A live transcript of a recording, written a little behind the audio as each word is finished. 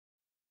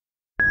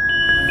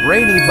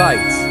Brainy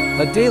Bites,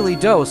 a daily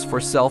dose for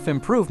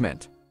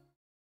self-improvement.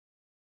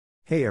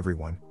 Hey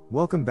everyone,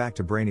 welcome back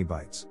to Brainy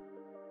Bites.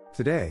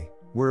 Today,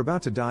 we're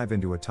about to dive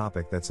into a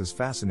topic that's as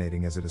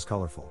fascinating as it is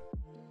colorful.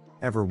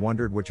 Ever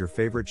wondered what your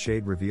favorite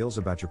shade reveals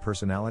about your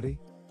personality?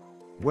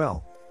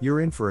 Well,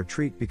 you're in for a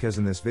treat because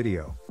in this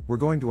video, we're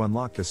going to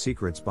unlock the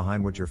secrets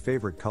behind what your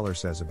favorite color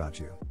says about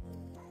you.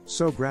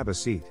 So grab a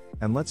seat,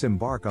 and let's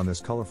embark on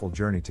this colorful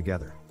journey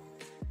together.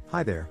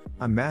 Hi there,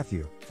 I'm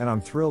Matthew, and I'm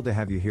thrilled to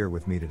have you here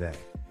with me today.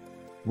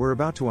 We're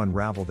about to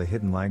unravel the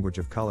hidden language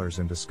of colors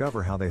and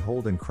discover how they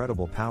hold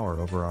incredible power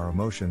over our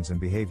emotions and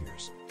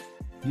behaviors.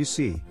 You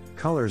see,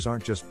 colors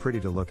aren't just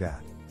pretty to look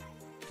at.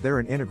 They're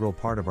an integral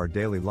part of our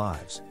daily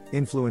lives,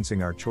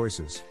 influencing our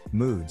choices,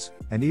 moods,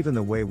 and even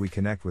the way we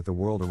connect with the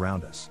world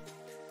around us.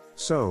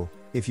 So,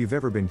 if you've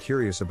ever been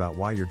curious about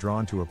why you're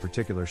drawn to a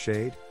particular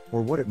shade,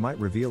 or what it might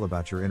reveal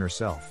about your inner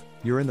self,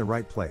 you're in the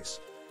right place.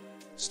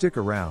 Stick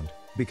around,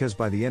 because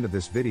by the end of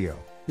this video,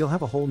 you'll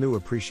have a whole new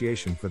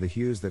appreciation for the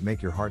hues that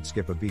make your heart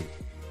skip a beat.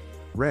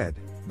 Red,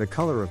 the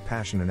color of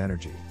passion and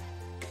energy.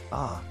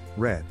 Ah,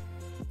 red.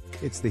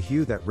 It's the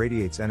hue that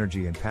radiates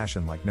energy and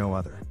passion like no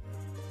other.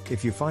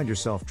 If you find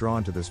yourself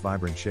drawn to this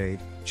vibrant shade,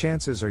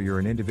 chances are you're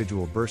an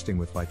individual bursting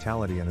with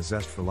vitality and a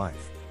zest for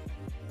life.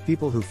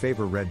 People who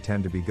favor red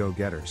tend to be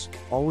go-getters,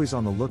 always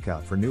on the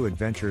lookout for new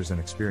adventures and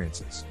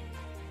experiences.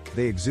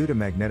 They exude a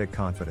magnetic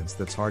confidence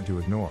that's hard to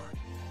ignore.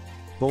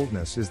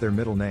 Boldness is their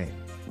middle name.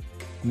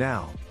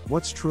 Now,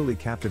 what's truly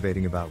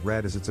captivating about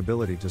red is its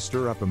ability to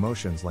stir up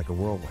emotions like a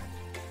whirlwind.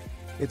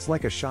 It's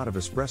like a shot of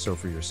espresso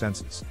for your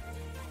senses.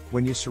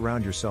 When you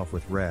surround yourself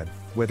with red,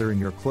 whether in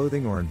your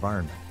clothing or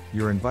environment,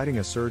 you're inviting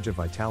a surge of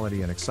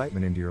vitality and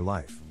excitement into your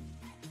life.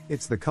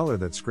 It's the color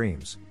that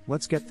screams,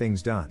 "Let's get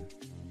things done."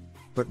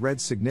 But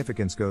red's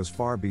significance goes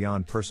far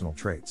beyond personal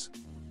traits.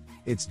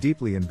 It's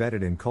deeply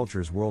embedded in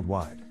cultures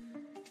worldwide.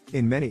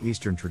 In many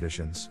Eastern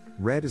traditions,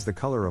 red is the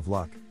color of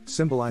luck,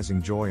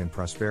 symbolizing joy and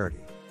prosperity.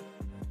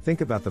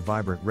 Think about the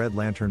vibrant red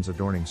lanterns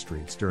adorning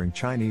streets during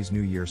Chinese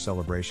New Year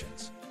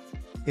celebrations.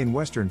 In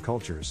Western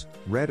cultures,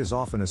 red is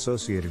often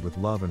associated with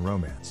love and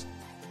romance.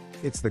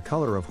 It's the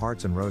color of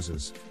hearts and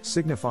roses,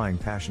 signifying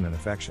passion and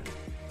affection.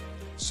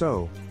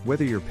 So,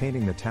 whether you're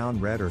painting the town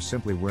red or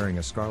simply wearing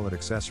a scarlet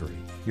accessory,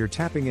 you're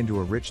tapping into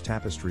a rich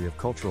tapestry of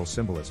cultural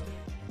symbolism.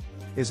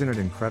 Isn't it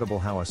incredible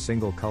how a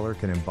single color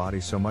can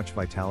embody so much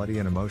vitality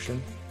and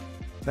emotion?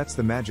 That's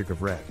the magic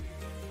of red.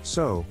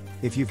 So,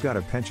 if you've got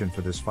a penchant for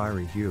this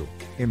fiery hue,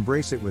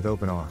 embrace it with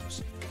open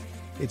arms.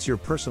 It's your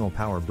personal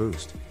power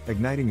boost,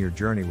 igniting your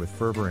journey with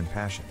fervor and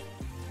passion.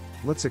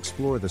 Let's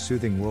explore the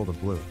soothing world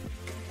of blue.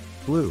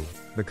 Blue,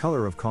 the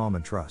color of calm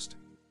and trust.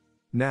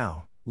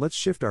 Now, let's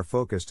shift our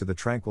focus to the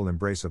tranquil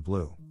embrace of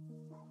blue.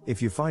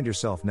 If you find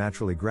yourself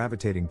naturally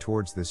gravitating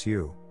towards this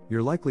hue,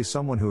 you're likely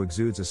someone who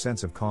exudes a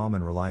sense of calm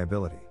and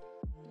reliability.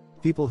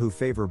 People who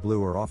favor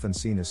blue are often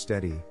seen as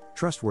steady,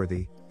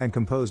 trustworthy, and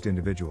composed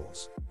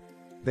individuals.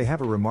 They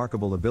have a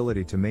remarkable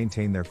ability to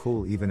maintain their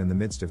cool even in the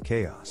midst of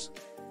chaos.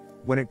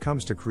 When it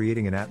comes to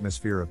creating an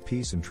atmosphere of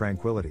peace and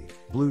tranquility,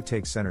 blue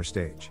takes center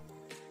stage.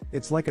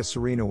 It's like a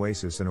serene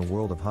oasis in a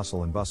world of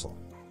hustle and bustle.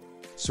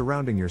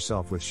 Surrounding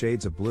yourself with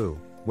shades of blue,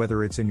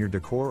 whether it's in your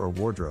decor or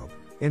wardrobe,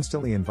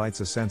 instantly invites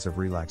a sense of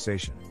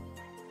relaxation.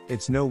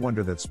 It's no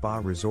wonder that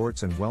spa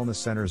resorts and wellness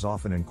centers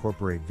often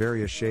incorporate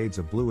various shades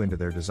of blue into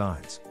their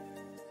designs.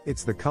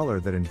 It's the color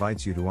that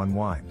invites you to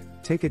unwind,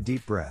 take a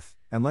deep breath,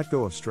 and let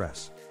go of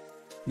stress.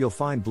 You'll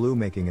find blue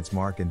making its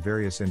mark in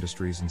various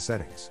industries and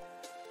settings.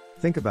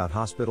 Think about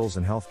hospitals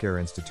and healthcare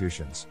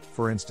institutions,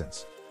 for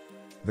instance.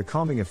 The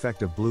calming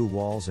effect of blue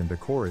walls and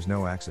decor is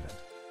no accident.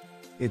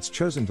 It's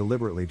chosen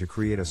deliberately to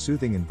create a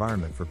soothing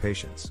environment for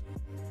patients.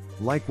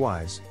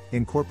 Likewise,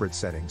 in corporate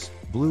settings,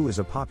 blue is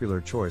a popular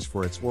choice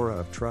for its aura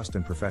of trust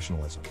and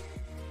professionalism.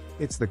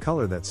 It's the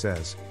color that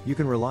says, "You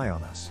can rely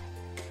on us."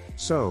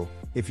 So,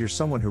 if you're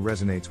someone who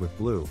resonates with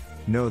blue,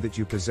 know that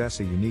you possess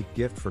a unique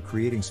gift for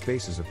creating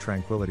spaces of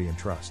tranquility and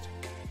trust.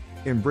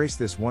 Embrace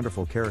this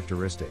wonderful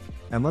characteristic,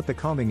 and let the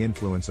calming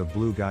influence of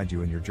blue guide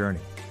you in your journey.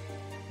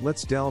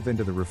 Let's delve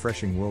into the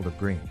refreshing world of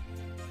green.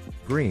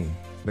 Green,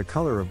 the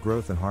color of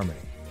growth and harmony.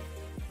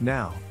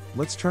 Now,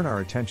 let's turn our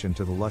attention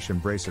to the lush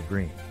embrace of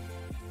green.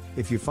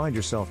 If you find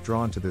yourself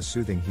drawn to this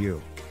soothing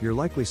hue, you're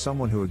likely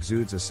someone who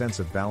exudes a sense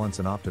of balance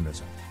and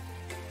optimism.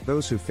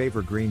 Those who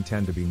favor green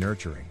tend to be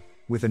nurturing,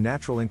 with a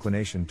natural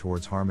inclination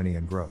towards harmony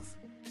and growth.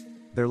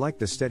 They're like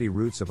the steady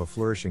roots of a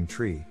flourishing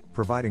tree,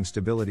 providing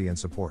stability and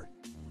support.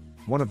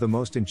 One of the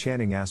most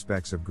enchanting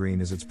aspects of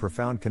green is its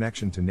profound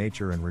connection to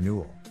nature and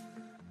renewal.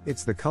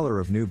 It's the color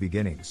of new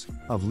beginnings,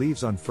 of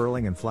leaves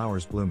unfurling and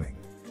flowers blooming.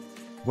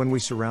 When we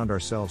surround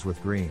ourselves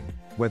with green,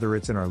 whether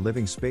it's in our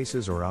living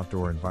spaces or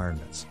outdoor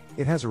environments,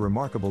 it has a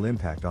remarkable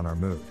impact on our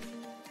mood.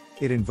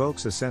 It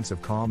invokes a sense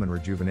of calm and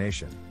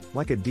rejuvenation,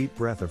 like a deep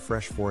breath of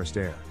fresh forest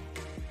air.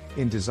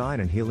 In design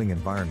and healing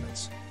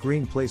environments,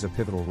 green plays a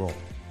pivotal role.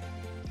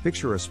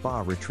 Picture a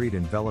spa retreat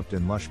enveloped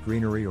in lush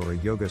greenery or a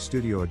yoga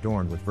studio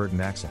adorned with verdant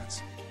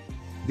accents.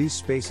 These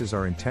spaces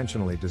are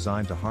intentionally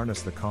designed to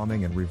harness the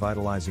calming and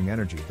revitalizing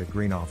energy that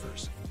green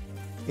offers.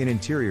 In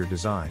interior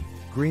design,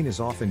 green is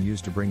often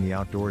used to bring the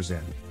outdoors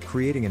in,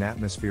 creating an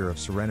atmosphere of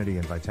serenity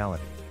and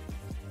vitality.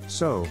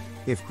 So,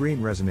 if green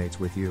resonates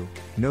with you,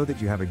 know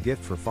that you have a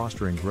gift for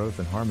fostering growth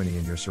and harmony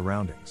in your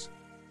surroundings.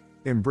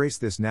 Embrace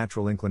this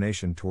natural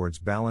inclination towards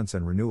balance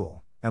and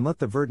renewal, and let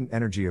the verdant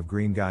energy of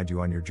green guide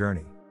you on your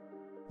journey.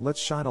 Let's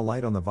shine a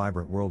light on the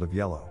vibrant world of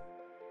yellow.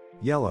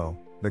 Yellow,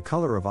 the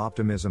color of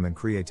optimism and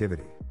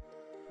creativity.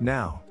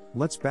 Now,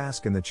 let's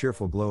bask in the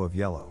cheerful glow of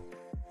yellow.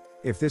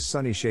 If this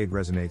sunny shade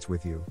resonates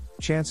with you,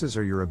 chances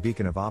are you're a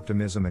beacon of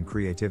optimism and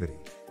creativity.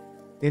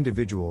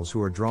 Individuals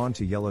who are drawn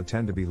to yellow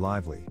tend to be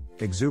lively,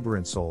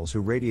 exuberant souls who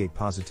radiate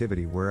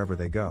positivity wherever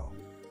they go.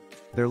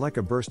 They're like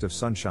a burst of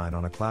sunshine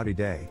on a cloudy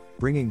day,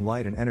 bringing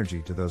light and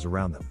energy to those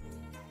around them.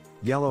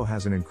 Yellow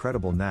has an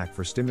incredible knack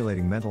for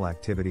stimulating mental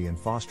activity and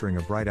fostering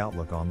a bright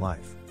outlook on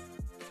life.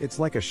 It's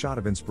like a shot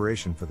of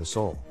inspiration for the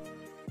soul.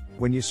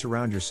 When you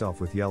surround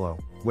yourself with yellow,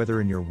 whether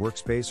in your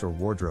workspace or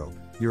wardrobe,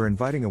 you're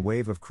inviting a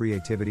wave of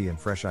creativity and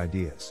fresh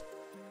ideas.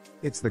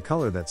 It's the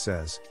color that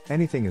says,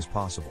 anything is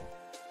possible.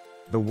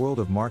 The world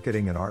of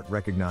marketing and art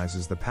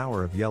recognizes the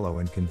power of yellow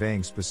in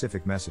conveying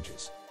specific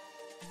messages.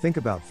 Think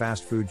about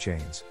fast food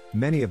chains,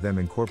 many of them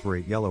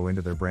incorporate yellow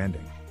into their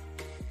branding.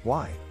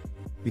 Why?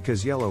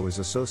 Because yellow is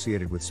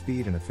associated with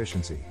speed and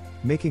efficiency,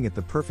 making it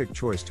the perfect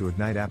choice to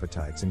ignite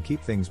appetites and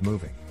keep things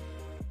moving.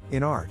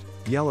 In art,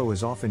 yellow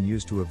is often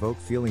used to evoke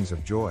feelings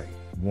of joy,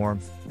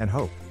 warmth, and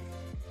hope.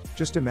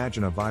 Just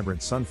imagine a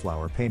vibrant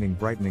sunflower painting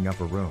brightening up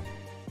a room.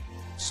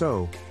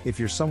 So, if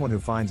you're someone who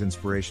finds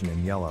inspiration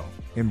in yellow,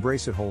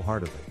 embrace it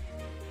wholeheartedly.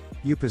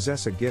 You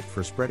possess a gift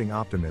for spreading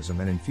optimism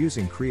and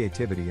infusing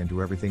creativity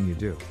into everything you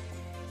do.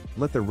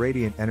 Let the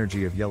radiant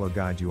energy of yellow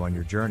guide you on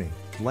your journey,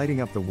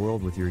 lighting up the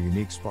world with your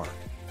unique spark.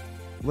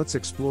 Let's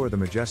explore the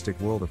majestic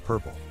world of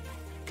purple.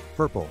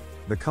 Purple,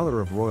 the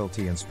color of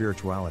royalty and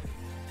spirituality.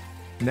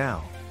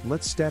 Now,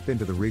 let's step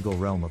into the regal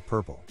realm of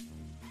purple.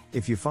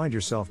 If you find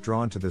yourself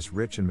drawn to this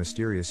rich and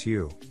mysterious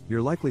hue,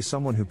 you're likely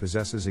someone who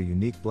possesses a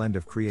unique blend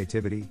of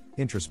creativity,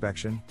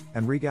 introspection,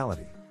 and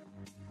regality.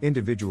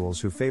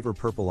 Individuals who favor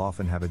purple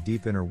often have a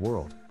deep inner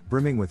world,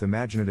 brimming with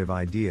imaginative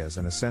ideas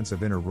and a sense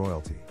of inner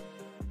royalty.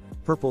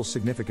 Purple's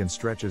significance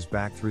stretches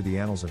back through the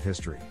annals of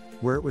history,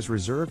 where it was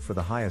reserved for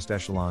the highest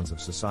echelons of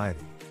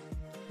society.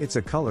 It's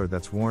a color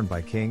that's worn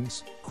by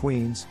kings,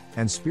 queens,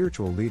 and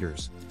spiritual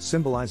leaders,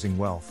 symbolizing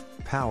wealth,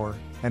 power,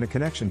 and a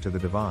connection to the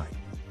divine.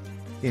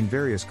 In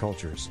various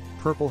cultures,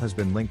 purple has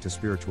been linked to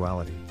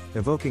spirituality,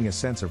 evoking a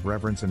sense of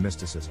reverence and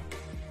mysticism.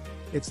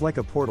 It's like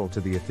a portal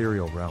to the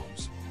ethereal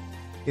realms.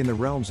 In the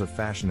realms of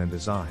fashion and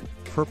design,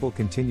 purple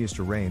continues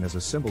to reign as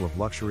a symbol of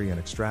luxury and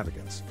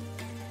extravagance.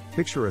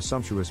 Picture a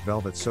sumptuous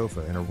velvet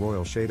sofa in a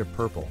royal shade of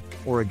purple,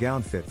 or a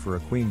gown fit for a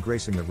queen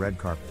gracing the red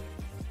carpet.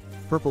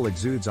 Purple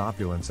exudes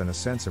opulence and a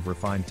sense of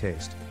refined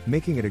taste,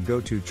 making it a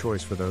go-to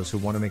choice for those who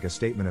want to make a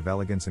statement of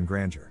elegance and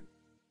grandeur.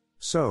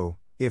 So,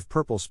 if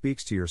purple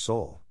speaks to your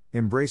soul,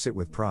 embrace it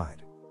with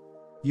pride.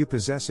 You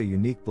possess a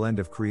unique blend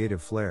of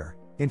creative flair,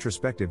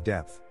 introspective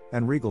depth,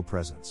 and regal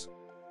presence.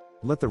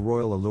 Let the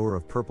royal allure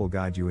of purple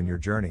guide you in your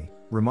journey,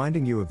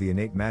 reminding you of the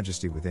innate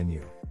majesty within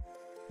you.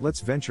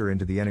 Let's venture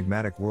into the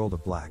enigmatic world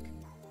of black.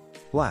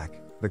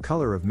 Black, the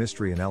color of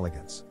mystery and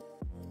elegance.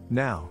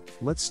 Now,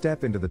 let's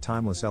step into the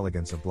timeless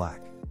elegance of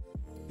black.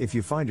 If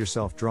you find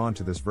yourself drawn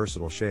to this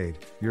versatile shade,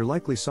 you're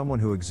likely someone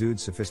who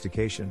exudes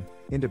sophistication,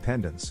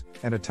 independence,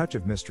 and a touch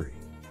of mystery.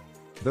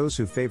 Those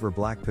who favor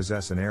black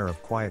possess an air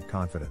of quiet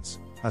confidence,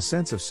 a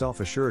sense of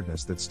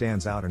self-assuredness that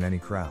stands out in any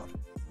crowd.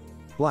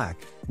 Black,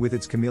 with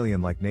its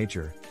chameleon-like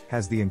nature,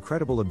 has the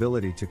incredible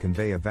ability to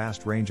convey a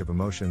vast range of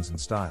emotions and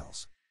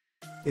styles.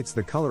 It's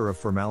the color of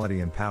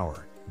formality and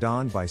power,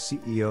 donned by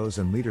CEOs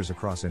and leaders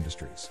across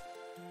industries.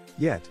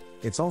 Yet,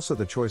 it's also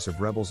the choice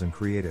of rebels and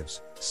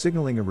creatives,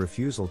 signaling a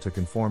refusal to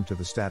conform to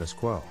the status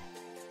quo.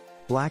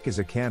 Black is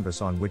a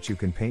canvas on which you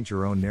can paint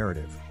your own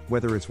narrative,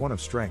 whether it's one of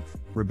strength,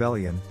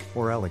 rebellion,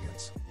 or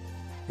elegance.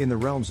 In the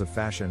realms of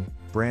fashion,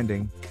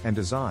 branding, and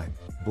design,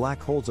 black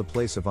holds a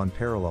place of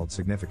unparalleled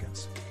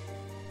significance.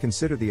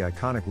 Consider the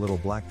iconic little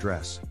black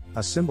dress,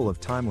 a symbol of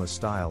timeless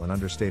style and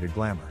understated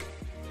glamour.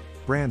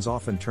 Brands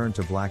often turn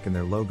to black in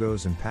their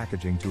logos and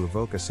packaging to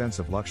evoke a sense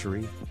of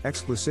luxury,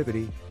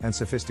 exclusivity, and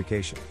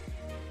sophistication.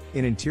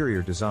 In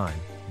interior design,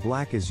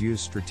 black is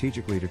used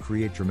strategically to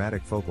create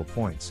dramatic focal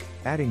points,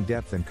 adding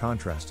depth and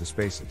contrast to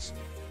spaces.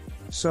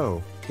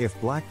 So, if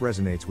black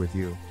resonates with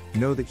you,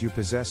 know that you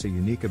possess a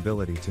unique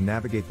ability to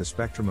navigate the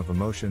spectrum of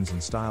emotions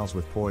and styles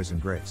with poise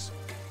and grace.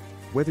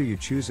 Whether you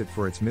choose it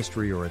for its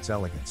mystery or its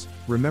elegance,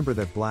 remember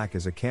that black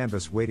is a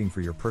canvas waiting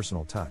for your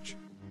personal touch.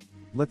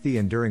 Let the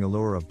enduring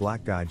allure of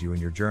black guide you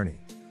in your journey.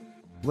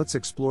 Let's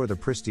explore the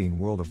pristine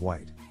world of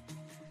white.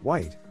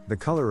 White, the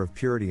color of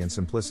purity and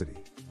simplicity.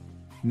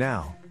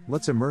 Now,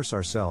 let's immerse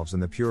ourselves in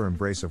the pure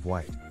embrace of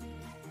white.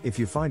 If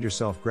you find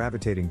yourself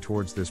gravitating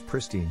towards this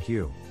pristine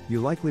hue,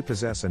 you likely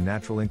possess a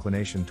natural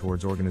inclination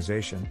towards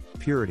organization,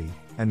 purity,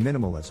 and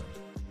minimalism.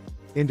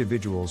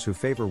 Individuals who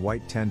favor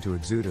white tend to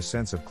exude a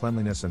sense of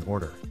cleanliness and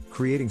order,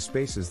 creating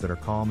spaces that are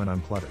calm and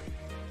uncluttered.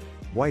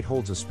 white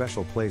holds a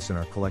special place in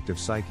our collective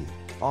psyche,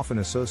 often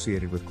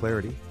associated with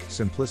clarity,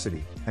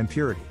 simplicity, and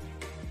purity.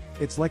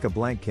 It's like a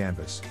blank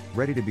canvas,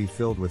 ready to be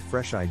filled with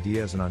fresh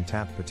ideas and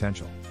untapped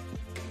potential.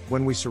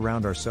 When we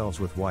surround ourselves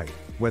with white,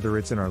 whether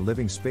it's in our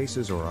living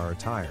spaces or our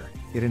attire,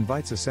 it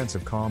invites a sense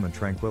of calm and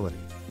tranquility.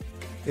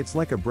 It's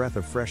like a breath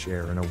of fresh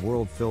air in a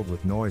world filled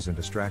with noise and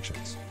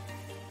distractions.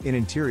 In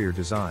interior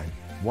design,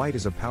 white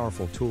is a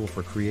powerful tool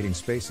for creating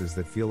spaces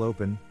that feel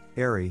open,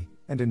 airy,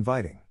 and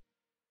inviting.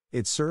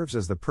 It serves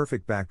as the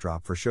perfect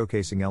backdrop for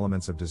showcasing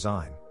elements of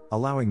design,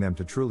 allowing them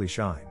to truly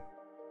shine.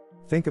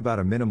 Think about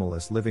a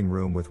minimalist living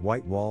room with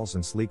white walls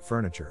and sleek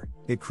furniture.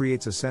 It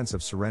creates a sense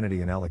of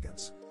serenity and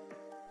elegance.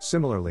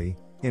 Similarly,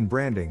 in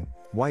branding,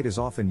 white is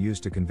often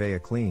used to convey a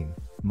clean,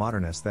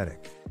 modern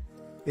aesthetic.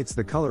 It's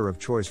the color of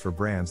choice for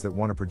brands that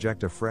want to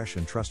project a fresh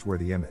and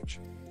trustworthy image.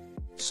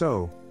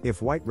 So,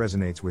 if white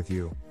resonates with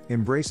you,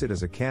 embrace it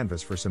as a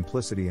canvas for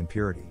simplicity and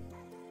purity.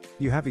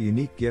 You have a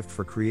unique gift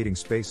for creating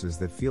spaces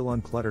that feel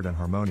uncluttered and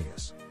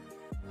harmonious.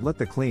 Let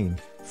the clean,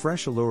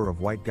 fresh allure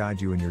of white guide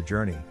you in your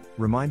journey,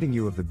 reminding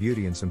you of the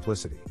beauty and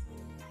simplicity.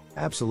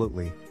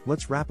 Absolutely,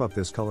 let's wrap up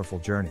this colorful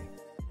journey.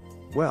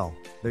 Well,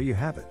 there you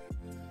have it.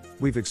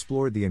 We've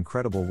explored the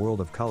incredible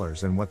world of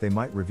colors and what they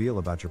might reveal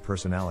about your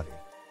personality.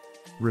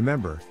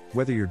 Remember,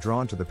 whether you're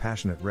drawn to the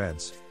passionate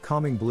reds,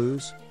 calming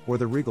blues, or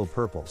the regal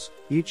purples,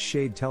 each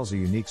shade tells a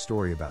unique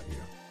story about you.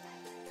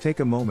 Take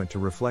a moment to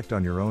reflect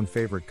on your own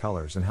favorite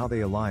colors and how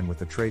they align with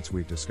the traits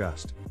we've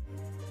discussed.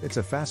 It's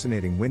a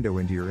fascinating window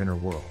into your inner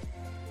world.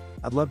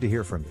 I'd love to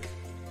hear from you.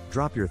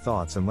 Drop your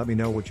thoughts and let me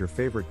know what your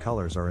favorite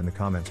colors are in the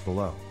comments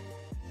below.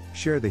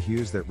 Share the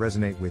hues that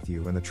resonate with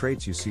you and the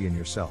traits you see in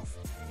yourself.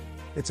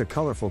 It's a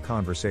colorful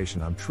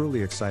conversation I'm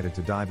truly excited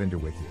to dive into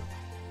with you.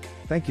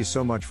 Thank you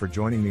so much for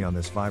joining me on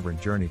this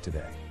vibrant journey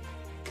today.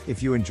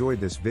 If you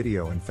enjoyed this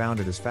video and found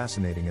it as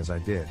fascinating as I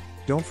did,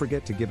 don't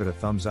forget to give it a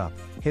thumbs up,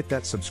 hit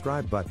that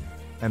subscribe button,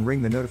 and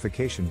ring the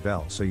notification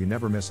bell so you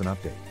never miss an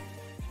update.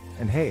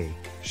 And hey,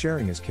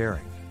 sharing is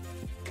caring.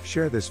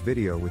 Share this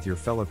video with your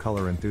fellow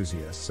color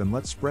enthusiasts and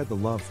let's spread the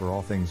love for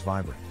all things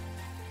vibrant.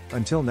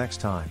 Until next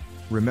time,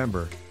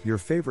 remember, your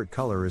favorite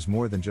color is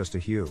more than just a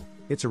hue,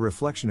 it's a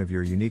reflection of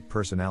your unique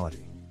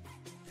personality.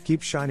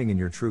 Keep shining in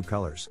your true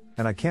colors,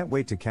 and I can't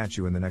wait to catch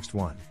you in the next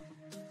one.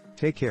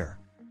 Take care.